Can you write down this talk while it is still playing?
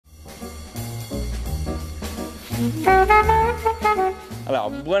Allora,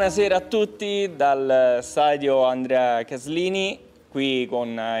 buonasera a tutti dal stadio Andrea Caslini, qui con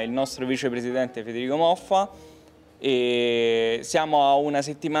il nostro vicepresidente Federico Moffa, e siamo a una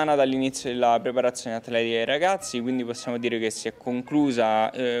settimana dall'inizio della preparazione atletica dei ragazzi, quindi possiamo dire che si è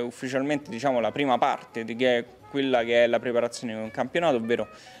conclusa ufficialmente, diciamo, la prima parte di quella che è la preparazione di un campionato, ovvero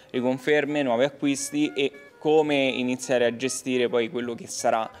riconferme, nuovi acquisti e come iniziare a gestire poi quello che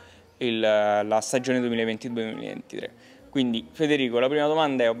sarà la stagione 2022-2023. Quindi Federico, la prima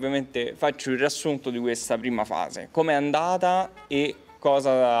domanda è ovviamente faccio il riassunto di questa prima fase, com'è andata e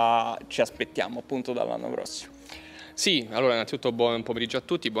cosa ci aspettiamo appunto dall'anno prossimo. Sì, allora innanzitutto buon pomeriggio a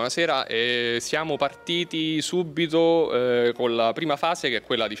tutti, buonasera. Siamo partiti subito con la prima fase, che è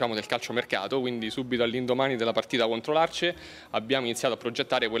quella, diciamo, del calciomercato, quindi subito all'indomani della partita contro l'Arce abbiamo iniziato a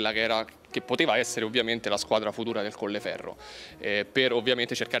progettare quella che poteva essere ovviamente la squadra futura del Colleferro, per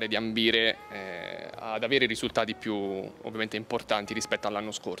ovviamente cercare di ambire ad avere risultati più ovviamente importanti rispetto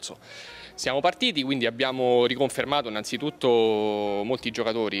all'anno scorso. Siamo partiti, quindi abbiamo riconfermato innanzitutto molti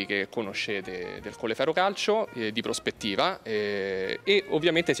giocatori che conoscete del Colleferro Calcio, di prospettiva, e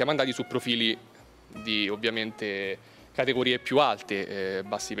ovviamente siamo andati su profili di ovviamente categorie più alte,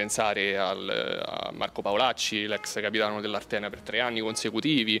 basti pensare a Marco Paolacci, l'ex capitano dell'Artena per 3 anni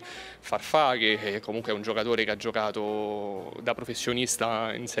consecutivi, Farfà, che comunque è un giocatore che ha giocato da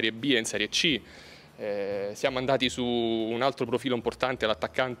professionista in Serie B e in Serie C. Siamo andati su un altro profilo importante,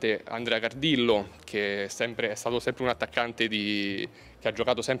 l'attaccante Andrea Cardillo, che è stato sempre un attaccante che ha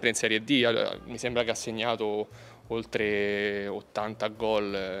giocato sempre in Serie D, mi sembra che ha segnato oltre 80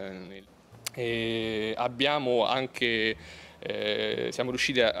 gol. Abbiamo anche, siamo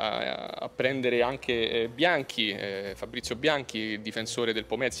riusciti a prendere anche Bianchi, Fabrizio Bianchi, il difensore del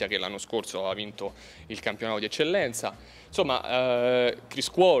Pomezia, che l'anno scorso ha vinto il campionato di eccellenza. Insomma,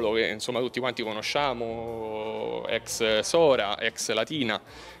 Criscuolo, che insomma tutti quanti conosciamo, ex Sora, ex Latina.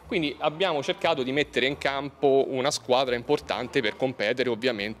 Quindi abbiamo cercato di mettere in campo una squadra importante per competere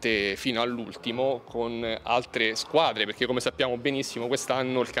ovviamente fino all'ultimo con altre squadre, perché come sappiamo benissimo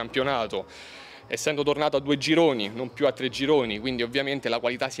quest'anno il campionato, essendo tornato a 2 gironi, non più a 3 gironi, quindi ovviamente la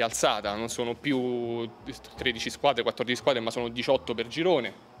qualità si è alzata, non sono più 13 squadre, 14 squadre, ma sono 18 per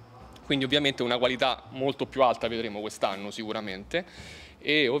girone. Quindi ovviamente una qualità molto più alta vedremo quest'anno sicuramente,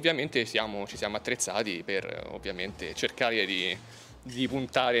 e ovviamente ci siamo attrezzati per ovviamente cercare di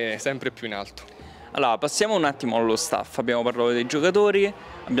puntare sempre più in alto. Allora, passiamo un attimo allo staff. Abbiamo parlato dei giocatori,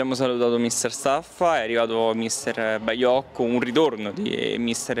 abbiamo salutato mister Staffa, è arrivato mister Baiocco, un ritorno di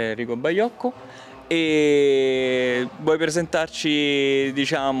mister Enrico Baiocco. E vuoi presentarci,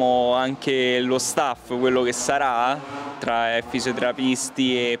 diciamo, anche lo staff, quello che sarà tra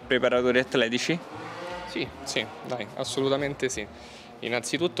fisioterapisti e preparatori atletici? Sì, dai, assolutamente sì.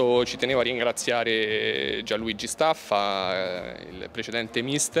 Innanzitutto ci tenevo a ringraziare Gianluigi Staffa, il precedente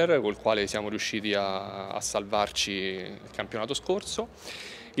mister, col quale siamo riusciti a salvarci il campionato scorso.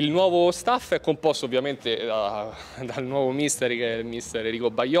 Il nuovo staff è composto ovviamente dal nuovo mister, che è il mister Enrico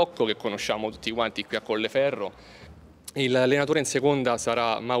Baiocco, che conosciamo tutti quanti qui a Colleferro. L'allenatore in seconda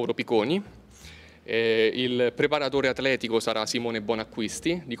sarà Mauro Piconi. Il preparatore atletico sarà Simone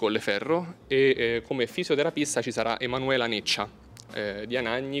Bonacquisti di Colleferro e come fisioterapista ci sarà Emanuela Neccia di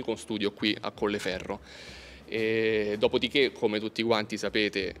Anagni, con studio qui a Colleferro. Dopodiché, come tutti quanti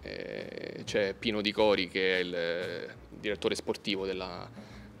sapete, c'è Pino Di Cori, che è il direttore sportivo della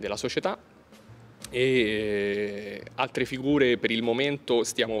società, e altre figure. Per il momento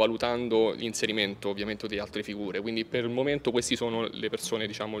stiamo valutando l'inserimento ovviamente di altre figure, quindi per il momento questi sono le persone,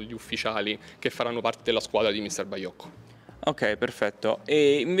 diciamo, gli ufficiali che faranno parte della squadra di mister Baiocco. Ok, perfetto.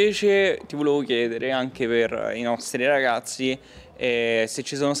 E invece ti volevo chiedere anche per i nostri ragazzi se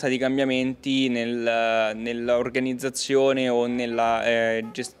ci sono stati cambiamenti nell'organizzazione o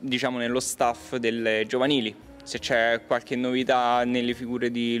diciamo nello staff delle giovanili, se c'è qualche novità nelle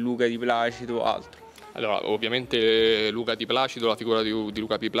figure di Luca Di Placido o altro. Allora, ovviamente Luca Di Placido, la figura di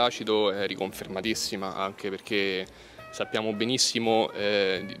Luca Di Placido è riconfermatissima, anche perché sappiamo benissimo,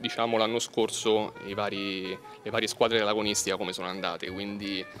 diciamo, l'anno scorso le varie squadre dell'agonistica come sono andate,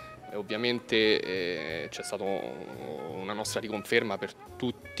 quindi ovviamente c'è stata una nostra riconferma per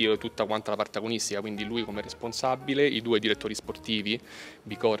tutta quanta la parte agonistica, quindi lui come responsabile, i 2 direttori sportivi,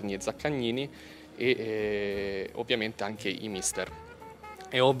 Bicorni e Zaccagnini, e ovviamente anche i mister.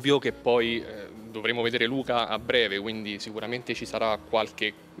 È ovvio che poi dovremo vedere Luca a breve, quindi sicuramente ci sarà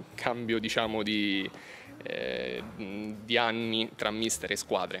qualche cambio, diciamo, di anni tra mister e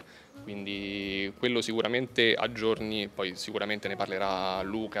squadre, quindi quello sicuramente a giorni, poi sicuramente ne parlerà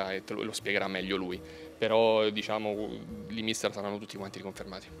Luca e lo spiegherà meglio lui, però diciamo i mister saranno tutti quanti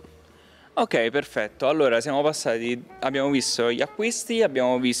riconfermati. Ok, perfetto. Allora siamo passati, abbiamo visto gli acquisti,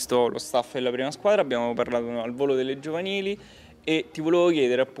 abbiamo visto lo staff della prima squadra, abbiamo parlato al volo delle giovanili e ti volevo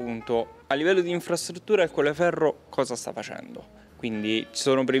chiedere appunto a livello di infrastruttura il Colleferro cosa sta facendo? Quindi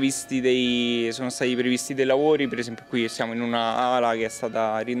sono stati previsti dei lavori, per esempio qui siamo in una ala che è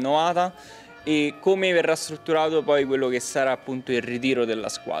stata rinnovata e come verrà strutturato poi quello che sarà appunto il ritiro della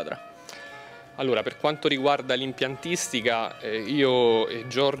squadra? Allora, per quanto riguarda l'impiantistica, io e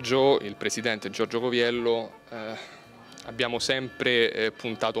Giorgio, il presidente Giorgio Coviello, abbiamo sempre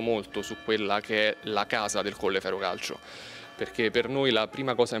puntato molto su quella che è la casa del Colleferro Calcio, perché per noi la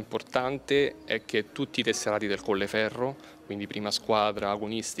prima cosa importante è che tutti i tesserati del Colleferro, quindi Prima Squadra,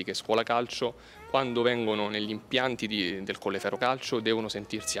 agonistiche, scuola calcio, quando vengono negli impianti del Colleferro Calcio devono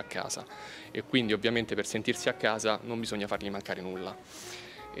sentirsi a casa e quindi ovviamente per sentirsi a casa non bisogna fargli mancare nulla.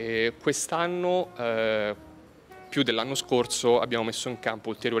 Quest'anno, più dell'anno scorso, abbiamo messo in campo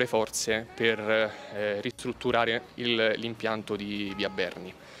ulteriori forze per ristrutturare l'impianto di via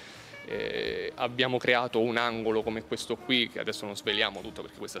Berni. Abbiamo creato un angolo come questo qui, che adesso non sveliamo tutto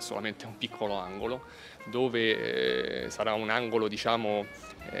perché questo è solamente un piccolo angolo, dove sarà un angolo diciamo,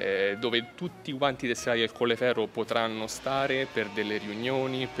 dove tutti quanti i tesserati del Colleferro potranno stare per delle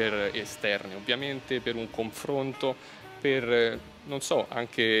riunioni, per esterne ovviamente, per un confronto, per non so,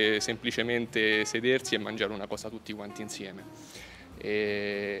 anche semplicemente sedersi e mangiare una cosa tutti quanti insieme.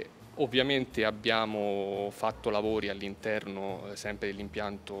 Ovviamente abbiamo fatto lavori all'interno sempre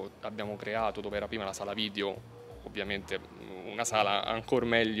dell'impianto, abbiamo creato dove era prima la sala video, ovviamente una sala ancora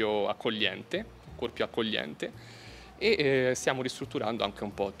meglio accogliente, ancora più accogliente e stiamo ristrutturando anche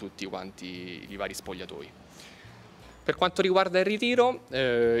un po' tutti quanti i vari spogliatoi. Per quanto riguarda il ritiro,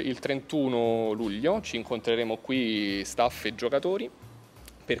 il 31 luglio ci incontreremo qui staff e giocatori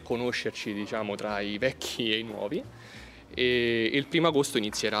per conoscerci diciamo, tra i vecchi e i nuovi e il 1° agosto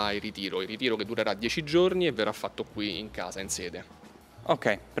inizierà il ritiro che durerà 10 giorni e verrà fatto qui in casa, in sede.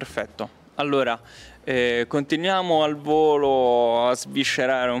 Ok, perfetto. Allora, continuiamo al volo a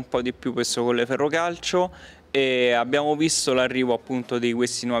sviscerare un po' di più questo Colleferro Calcio e abbiamo visto l'arrivo appunto di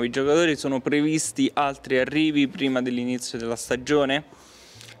questi nuovi giocatori. Sono previsti altri arrivi prima dell'inizio della stagione?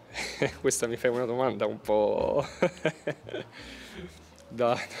 Questa mi fai una domanda un po'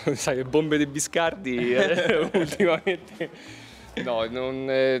 sai, bombe dei Biscardi ultimamente. No,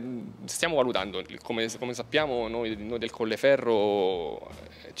 stiamo valutando, come sappiamo noi del Colleferro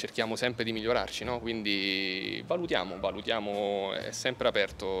cerchiamo sempre di migliorarci, no? Quindi valutiamo, è sempre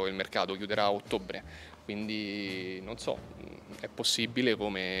aperto il mercato, chiuderà a ottobre, quindi non so, è possibile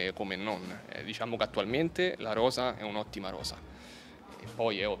come non. Diciamo che attualmente la rosa è un'ottima rosa e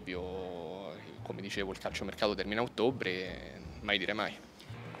poi è ovvio, come dicevo, il calciomercato termina a ottobre, mai dire mai.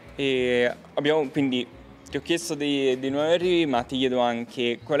 E quindi ti ho chiesto dei nuovi arrivi, ma ti chiedo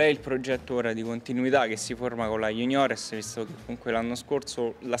anche qual è il progetto ora di continuità che si forma con la Juniores, visto che comunque l'anno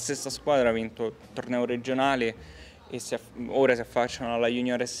scorso la stessa squadra ha vinto il torneo regionale e ora si affacciano alla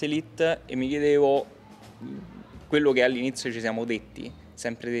Juniores Elite e mi chiedevo quello che all'inizio ci siamo detti,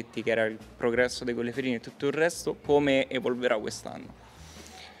 sempre detti che era il progresso dei Colleferrini e tutto il resto, come evolverà quest'anno?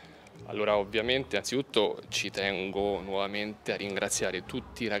 Allora ovviamente anzitutto ci tengo nuovamente a ringraziare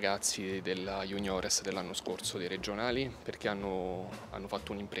tutti i ragazzi della Juniores dell'anno scorso, dei regionali, perché hanno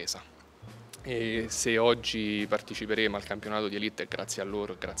fatto un'impresa. E se oggi parteciperemo al campionato di Elite è grazie a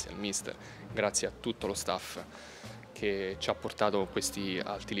loro, grazie al mister, grazie a tutto lo staff che ci ha portato a questi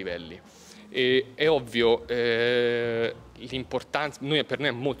alti livelli. E è ovvio, l'importanza, per noi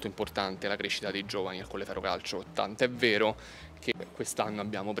è molto importante la crescita dei giovani al Colleferro Calcio, tant'è vero che quest'anno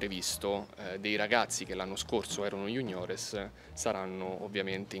abbiamo previsto dei ragazzi che l'anno scorso erano juniores, saranno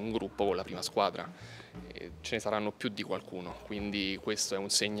ovviamente in gruppo con la prima squadra, ce ne saranno più di qualcuno, quindi questo è un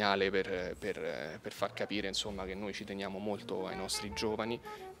segnale per far capire insomma, che noi ci teniamo molto ai nostri giovani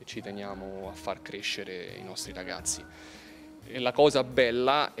e ci teniamo a far crescere i nostri ragazzi. E la cosa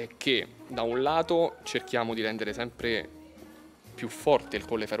bella è che da un lato cerchiamo di rendere sempre più forte il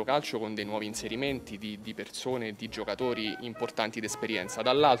Colleferro Calcio con dei nuovi inserimenti di persone, di giocatori importanti d'esperienza,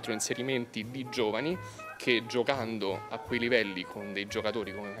 dall'altro inserimenti di giovani che giocando a quei livelli con dei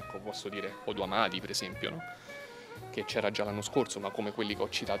giocatori come ecco, posso dire Oduamadi per esempio, no? Che c'era già l'anno scorso ma come quelli che ho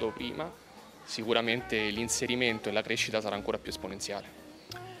citato prima, sicuramente l'inserimento e la crescita sarà ancora più esponenziale.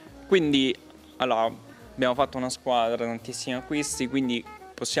 Quindi allora, abbiamo fatto una squadra, tantissimi acquisti, quindi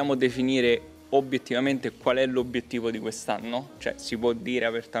possiamo definire obiettivamente qual è l'obiettivo di quest'anno? Cioè si può dire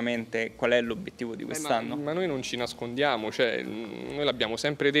apertamente qual è l'obiettivo di quest'anno? Ma noi non ci nascondiamo, cioè, noi l'abbiamo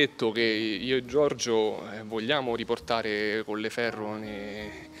sempre detto che io e Giorgio vogliamo riportare Colleferro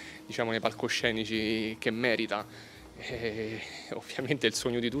diciamo, nei palcoscenici che merita. Ovviamente il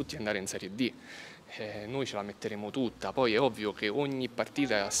sogno di tutti è andare in Serie D. Noi ce la metteremo tutta, poi è ovvio che ogni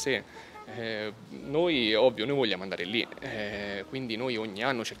partita è a sé. Noi vogliamo andare lì, quindi noi ogni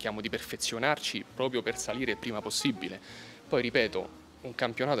anno cerchiamo di perfezionarci proprio per salire il prima possibile. Poi ripeto, un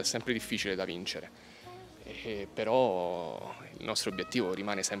campionato è sempre difficile da vincere, però il nostro obiettivo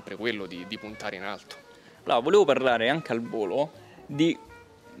rimane sempre quello di puntare in alto. Allora, volevo parlare anche al volo di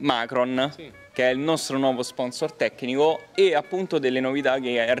Macron, Sì. che è il nostro nuovo sponsor tecnico, e appunto delle novità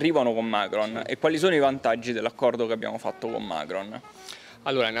che arrivano con Macron. Sì. E quali sono i vantaggi dell'accordo che abbiamo fatto con Macron?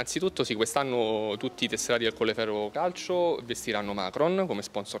 Allora, innanzitutto sì, quest'anno tutti i tesserati del Colleferro Calcio vestiranno Macron come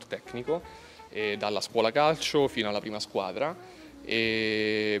sponsor tecnico, dalla scuola calcio fino alla Prima Squadra.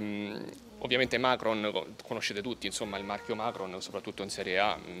 Ovviamente Macron, conoscete tutti, insomma, il marchio Macron, soprattutto in Serie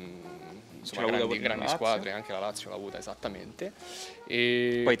A, insomma, grandi squadre, anche la Lazio l'ha avuta, esattamente.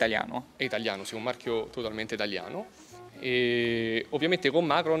 Poi italiano? È italiano, sì, un marchio totalmente italiano. E ovviamente con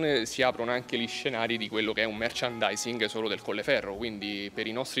Macron si aprono anche gli scenari di quello che è un merchandising solo del Colleferro, quindi per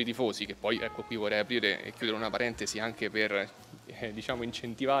i nostri tifosi, che poi ecco qui vorrei aprire e chiudere una parentesi anche per diciamo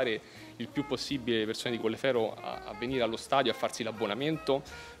incentivare il più possibile le persone di Colleferro a venire allo stadio, a farsi l'abbonamento,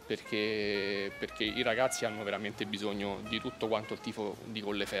 perché i ragazzi hanno veramente bisogno di tutto quanto il tifo di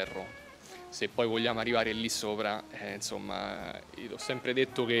Colleferro. Se poi vogliamo arrivare lì sopra, insomma, io ho sempre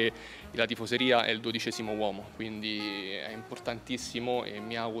detto che la tifoseria è il 12° uomo, quindi è importantissimo e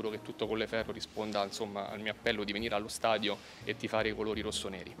mi auguro che tutto Colleferro risponda, insomma, al mio appello di venire allo stadio e tifare i colori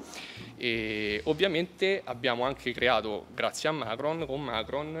rossoneri. E ovviamente abbiamo anche creato, grazie a Macron, con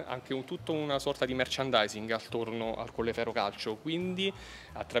Macron, anche tutta una sorta di merchandising attorno al Colleferro Calcio, quindi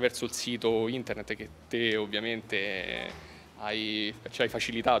attraverso il sito internet che te ovviamente ci hai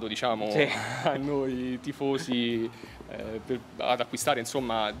facilitato, diciamo, sì, a noi tifosi ad acquistare,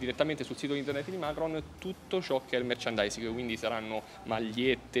 insomma, direttamente sul sito internet di Macron tutto ciò che è il merchandising, quindi saranno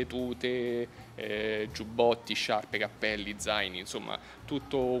magliette, tute, giubbotti, sciarpe, cappelli, zaini, insomma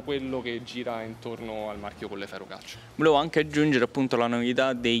tutto quello che gira intorno al marchio Colleferro Calcio. Volevo anche aggiungere appunto la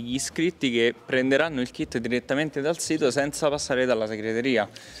novità degli iscritti che prenderanno il kit direttamente dal sito senza passare dalla segreteria.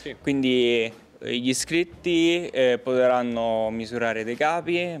 Sì. Quindi gli iscritti potranno misurare dei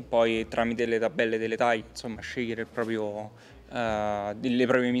capi, poi tramite le tabelle delle taglie, insomma, scegliere le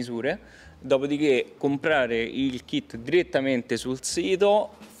proprie misure, dopodiché comprare il kit direttamente sul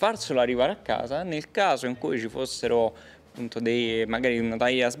sito, farselo arrivare a casa. Nel caso in cui ci fossero appunto magari una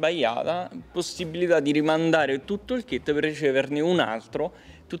taglia sbagliata, possibilità di rimandare tutto il kit per riceverne un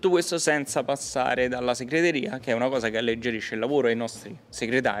altro. Tutto questo senza passare dalla segreteria, che è una cosa che alleggerisce il lavoro ai nostri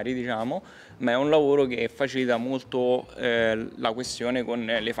segretari, diciamo, ma è un lavoro che facilita molto la questione con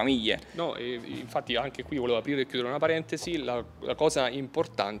le famiglie. No, infatti anche qui volevo aprire e chiudere una parentesi, la cosa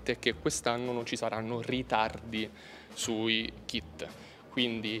importante è che quest'anno non ci saranno ritardi sui kit.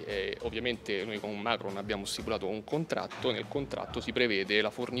 Quindi ovviamente noi con Macron abbiamo stipulato un contratto, nel contratto si prevede la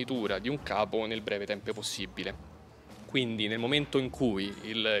fornitura di un capo nel breve tempo possibile. Quindi nel momento in cui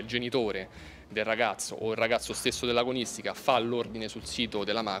il genitore del ragazzo o il ragazzo stesso dell'agonistica fa l'ordine sul sito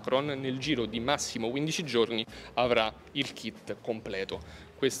della Macron, nel giro di massimo 15 giorni avrà il kit completo.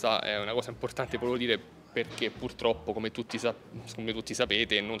 Questa è una cosa importante, volevo dire, perché purtroppo, come tutti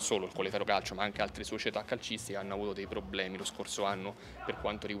sapete, non solo il Colleferro Calcio ma anche altre società calcistiche hanno avuto dei problemi lo scorso anno per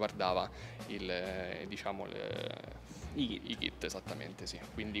quanto riguardava i kit, esattamente, sì.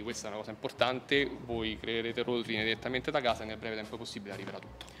 Quindi questa è una cosa importante, voi creerete l'ordine direttamente da casa e nel breve tempo possibile arriverà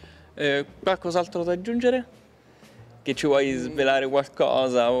tutto. Qualcos'altro da aggiungere? Che ci vuoi svelare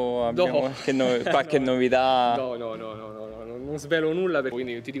qualcosa o abbiamo qualche novità? No, non svelo nulla,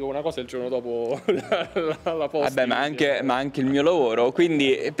 quindi ti dico una cosa il giorno dopo la posta. Vabbè, ma anche il mio lavoro,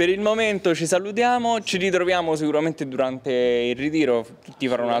 quindi per il momento ci salutiamo, ci ritroviamo sicuramente durante il ritiro, ti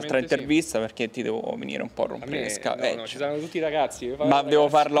farò un'altra intervista, sì, perché ti devo venire un po' a rompere le scatole. No, ci saranno tutti i ragazzi. Ma devo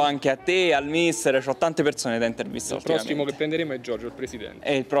farlo anche a te, al mister, ho tante persone da intervistare. Il prossimo che prenderemo è Giorgio, il presidente.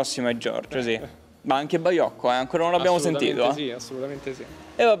 E il prossimo è Giorgio, sì. Ma anche Baiocco, ancora non l'abbiamo sentito. Sì, assolutamente sì.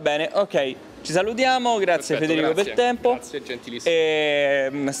 E va bene, ok, ci salutiamo, grazie. Perfetto, Federico, grazie per il tempo. Grazie, gentilissimo. E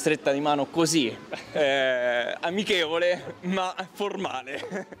una stretta di mano così, amichevole ma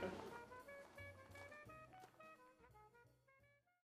formale.